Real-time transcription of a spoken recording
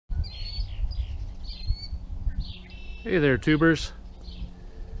Hey there, tubers.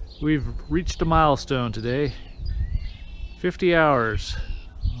 We've reached a milestone today. 50 hours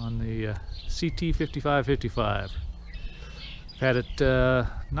on the CT5555. I've had it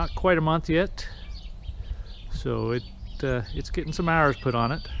not quite a month yet, so it's getting some hours put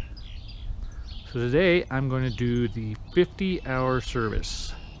on it. So today I'm going to do the 50-hour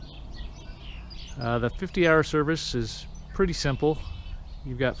service. The 50-hour service is pretty simple.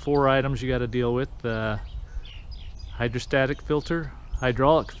 You've got 4 items you got to deal with. Hydrostatic filter,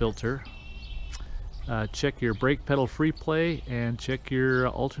 hydraulic filter, check your brake pedal free play, and check your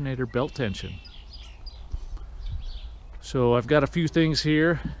alternator belt tension. So I've got a few things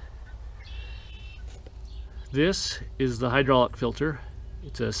here. This is the hydraulic filter.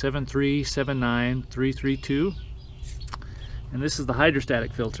 It's a 7379332, and this is the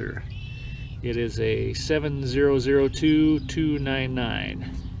hydrostatic filter. It is a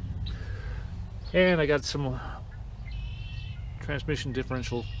 7002299, and I got some transmission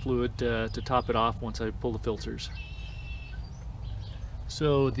differential fluid to top it off once I pull the filters.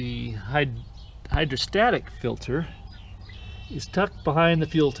 So the hydrostatic filter is tucked behind the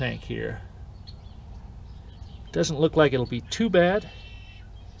fuel tank here. Doesn't look like it'll be too bad.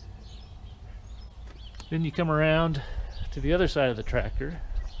 Then you come around to the other side of the tractor,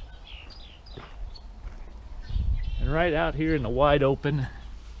 and right out here in the wide open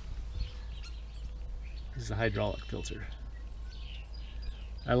is the hydraulic filter.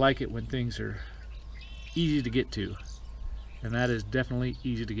 I like it when things are easy to get to, and that is definitely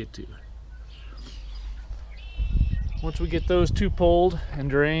easy to get to. Once we get those 2 pulled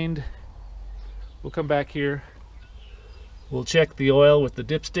and drained, we'll come back here. We'll check the oil with the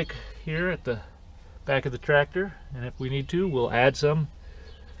dipstick here at the back of the tractor, and if we need to, we'll add some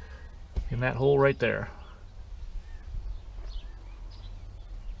in that hole right there.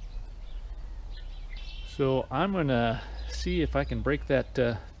 So I'm gonna see if I can break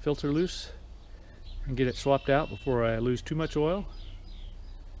that filter loose and get it swapped out before I lose too much oil,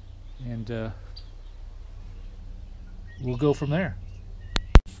 and we'll go from there.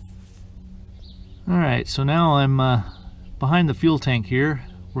 Alright, so now I'm behind the fuel tank here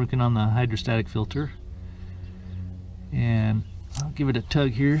working on the hydrostatic filter, and I'll give it a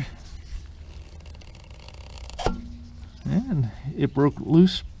tug here, and it broke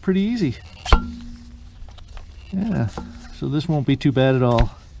loose pretty easy. Yeah, so this won't be too bad at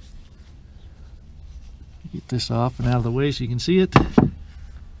all. Get this off and out of the way so you can see it.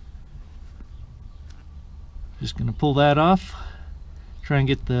 Just gonna pull that off, try and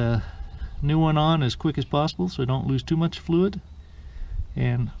get the new one on as quick as possible so I don't lose too much fluid,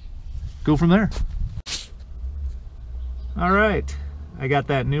 and go from there. Alright, I got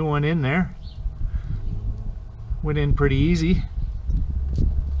that new one in there. Went in pretty easy,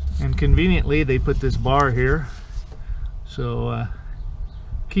 and conveniently they put this bar here, so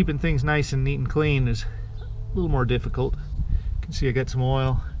keeping things nice and neat and clean is a little more difficult. You can see I got some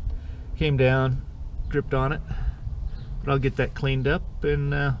oil, came down, dripped on it, but I'll get that cleaned up,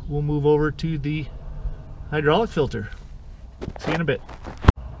 and we'll move over to the hydraulic filter. See you in a bit.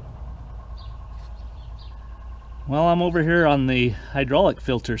 Well, I'm over here on the hydraulic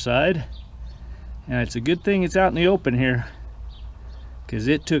filter side, and it's a good thing it's out in the open here, because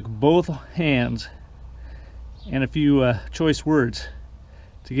it took both hands and a few choice words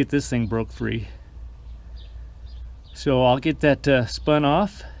to get this thing broke free. So I'll get that spun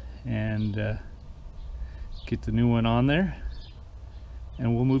off and get the new one on there,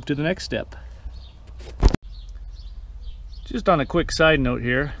 and we'll move to the next step. Just on a quick side note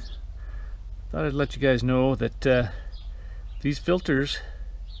here, thought I'd let you guys know that these filters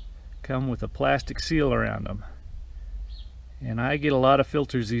come with a plastic seal around them. And I get a lot of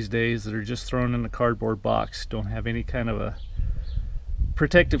filters these days that are just thrown in a cardboard box, don't have any kind of a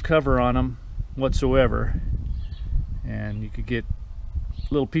protective cover on them whatsoever. And you could get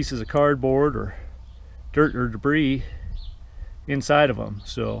little pieces of cardboard or dirt or debris inside of them.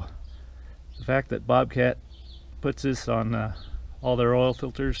 So the fact that Bobcat puts this on all their oil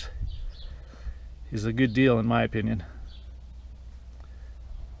filters is a good deal in my opinion.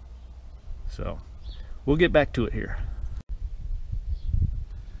 So we'll get back to it here.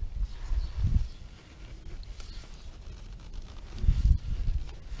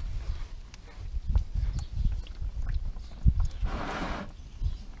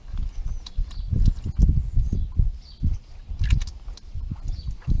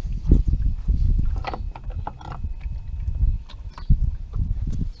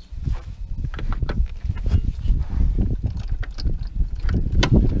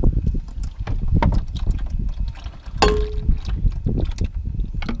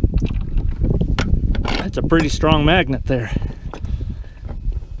 That's a pretty strong magnet there.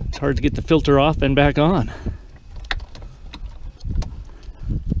 It's hard to get the filter off and back on.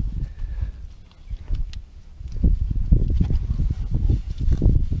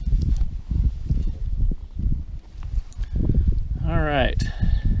 All right.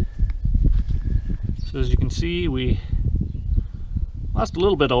 So as you can see, we lost a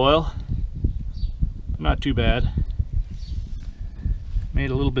little bit of oil, but not too bad.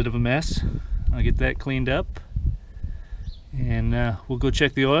 Made a little bit of a mess. I'll get that cleaned up, and we'll go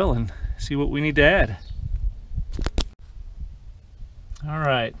check the oil and see what we need to add. All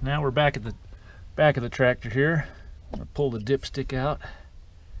right, now we're back at the back of the tractor here. I'm gonna pull the dipstick out,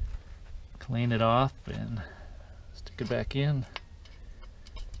 clean it off, and stick it back in.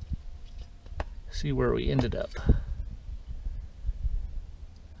 See where we ended up.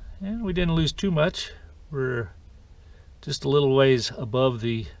 And we didn't lose too much. We're just a little ways above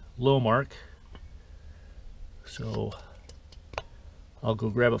the low mark. So I'll go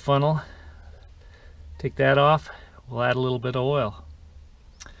grab a funnel, take that off, we'll add a little bit of oil.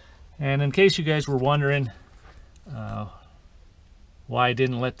 And in case you guys were wondering why I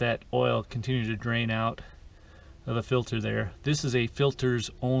didn't let that oil continue to drain out of the filter there, this is a filters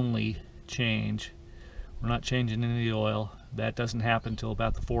only change. We're not changing any of the oil. That doesn't happen until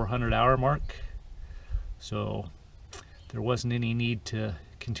about the 400-hour mark. So there wasn't any need to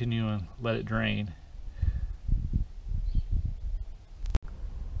continue and let it drain.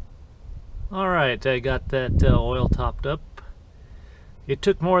 Alright, I got that oil topped up. It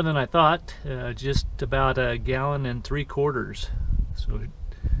took more than I thought, just about 1.75 gallons. So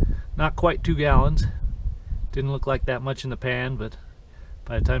not quite 2 gallons. Didn't look like that much in the pan, but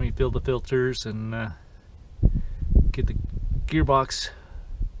by the time you fill the filters and get the gearbox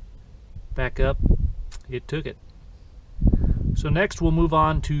back up, it took it. So next we'll move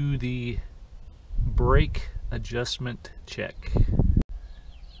on to the brake adjustment check.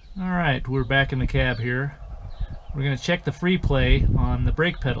 Alright, we're back in the cab here. We're going to check the free play on the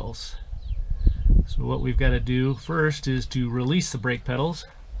brake pedals. So what we've got to do first is to release the brake pedals.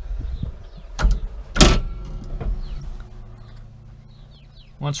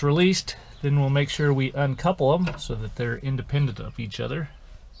 Once released, then we'll make sure we uncouple them so that they're independent of each other.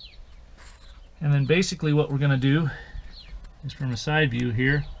 And then basically what we're going to do is, from a side view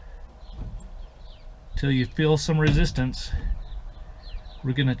here, till you feel some resistance,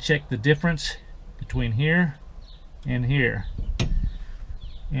 we're going to check the difference between here and here.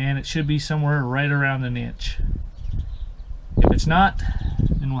 And it should be somewhere right around 1 inch. If it's not,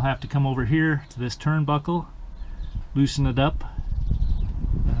 then we'll have to come over here to this turnbuckle, loosen it up,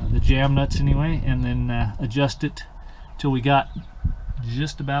 the jam nuts anyway, and then adjust it till we got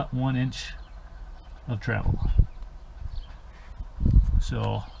just about 1 inch of travel.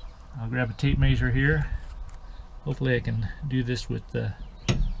 So I'll grab a tape measure here. Hopefully I can do this with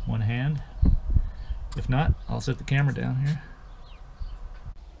one hand. If not, I'll set the camera down here.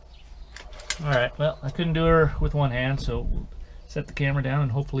 Alright, well, I couldn't do her with one hand, so we'll set the camera down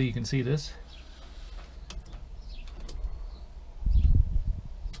and hopefully you can see this.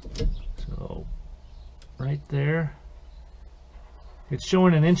 So right there, it's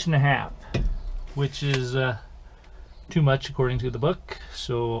showing 1.5 inches, which is too much according to the book.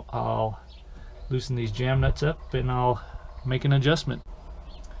 So I'll loosen these jam nuts up and I'll make an adjustment.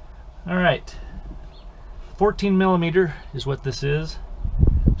 Alright, 14 millimeter is what this is.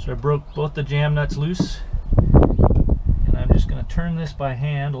 So I broke both the jam nuts loose, and I'm just going to turn this by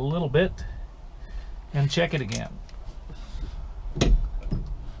hand a little bit and check it again.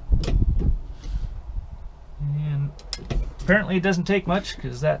 And apparently it doesn't take much,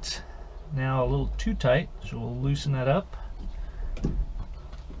 because that's now a little too tight, so we'll loosen that up.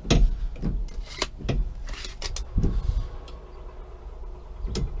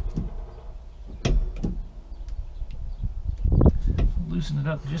 Loosen it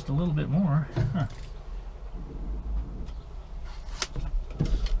up just a little bit more.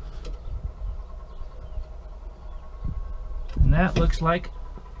 And that looks like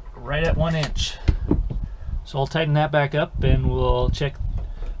right at 1 inch. So I'll tighten that back up and we'll check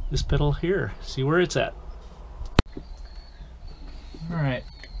this pedal here, see where it's at. Alright,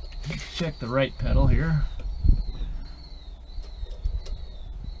 let's check the right pedal here.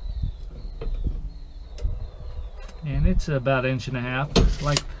 And it's about 1.5 inches,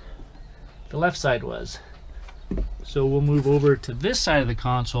 like the left side was. So we'll move over to this side of the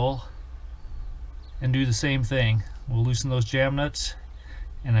console and do the same thing. We'll loosen those jam nuts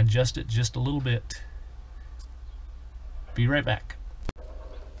and adjust it just a little bit. Be right back.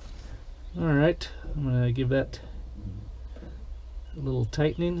 Alright, I'm going to give that a little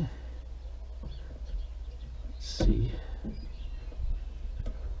tightening. Let's see.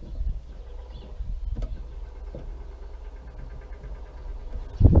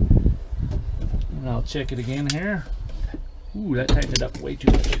 And I'll check it again here. Ooh, that tightened it up way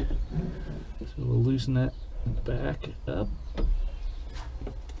too much. So we'll loosen that back up.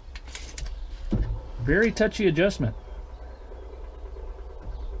 Very touchy adjustment.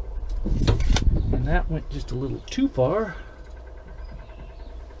 And that went just a little too far.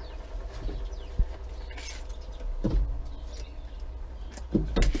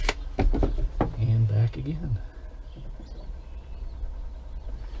 And back again.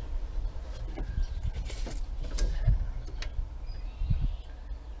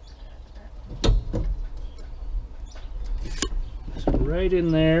 So right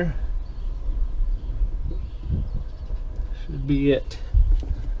in there should be it.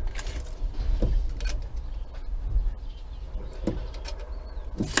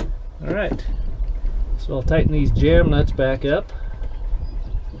 All right, so I'll tighten these jam nuts back up,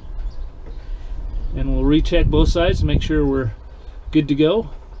 and we'll recheck both sides to make sure we're good to go,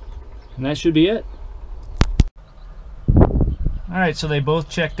 and that should be it. All right, so they both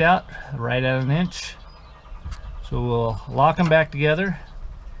checked out right at 1 inch. So we'll lock them back together,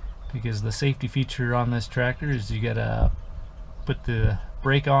 because the safety feature on this tractor is you gotta put the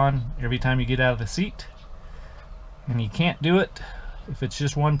brake on every time you get out of the seat, and you can't do it if it's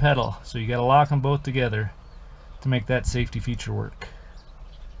just one pedal, so you got to lock them both together to make that safety feature work.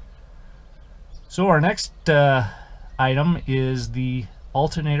 So our next item is the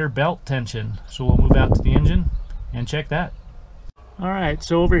alternator belt tension, so we'll move out to the engine and check that. Alright,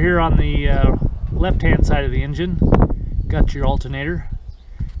 so over here on the left hand side of the engine, got your alternator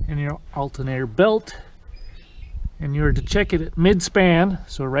and your alternator belt, and you're to check it at mid-span,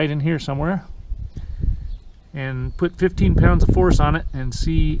 so right in here somewhere, and put 15 pounds of force on it and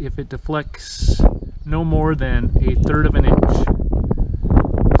see if it deflects no more than 1/3 of an inch.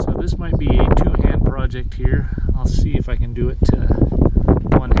 So this might be a two-hand project here. I'll see if I can do it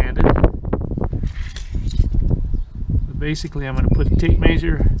one-handed. But basically I'm going to put a tape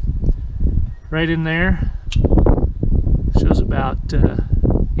measure right in there. Shows about 1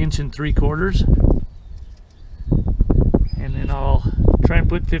 3/4 inches. And then I'll try and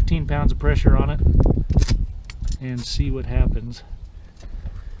put 15 pounds of pressure on it and see what happens.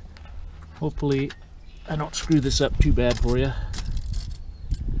 Hopefully I don't screw this up too bad for you,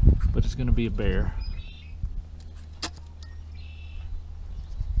 but it's going to be a bear.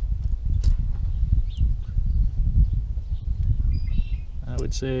 I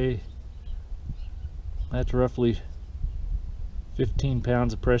would say that's roughly 15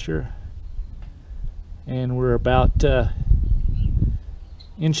 pounds of pressure, and we're about 1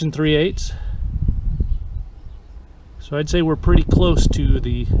 3/8 inches. So I'd say we're pretty close to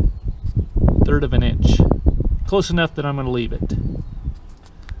the 1/3 of an inch. Close enough that I'm going to leave it.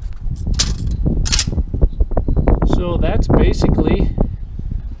 So that's basically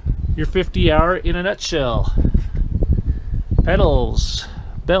your 50-hour in a nutshell. Pedals,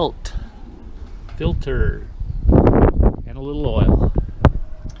 belt, filter, and a little oil.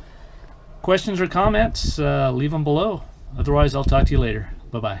 Questions or comments, leave them below. Otherwise, I'll talk to you later.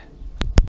 Bye-bye.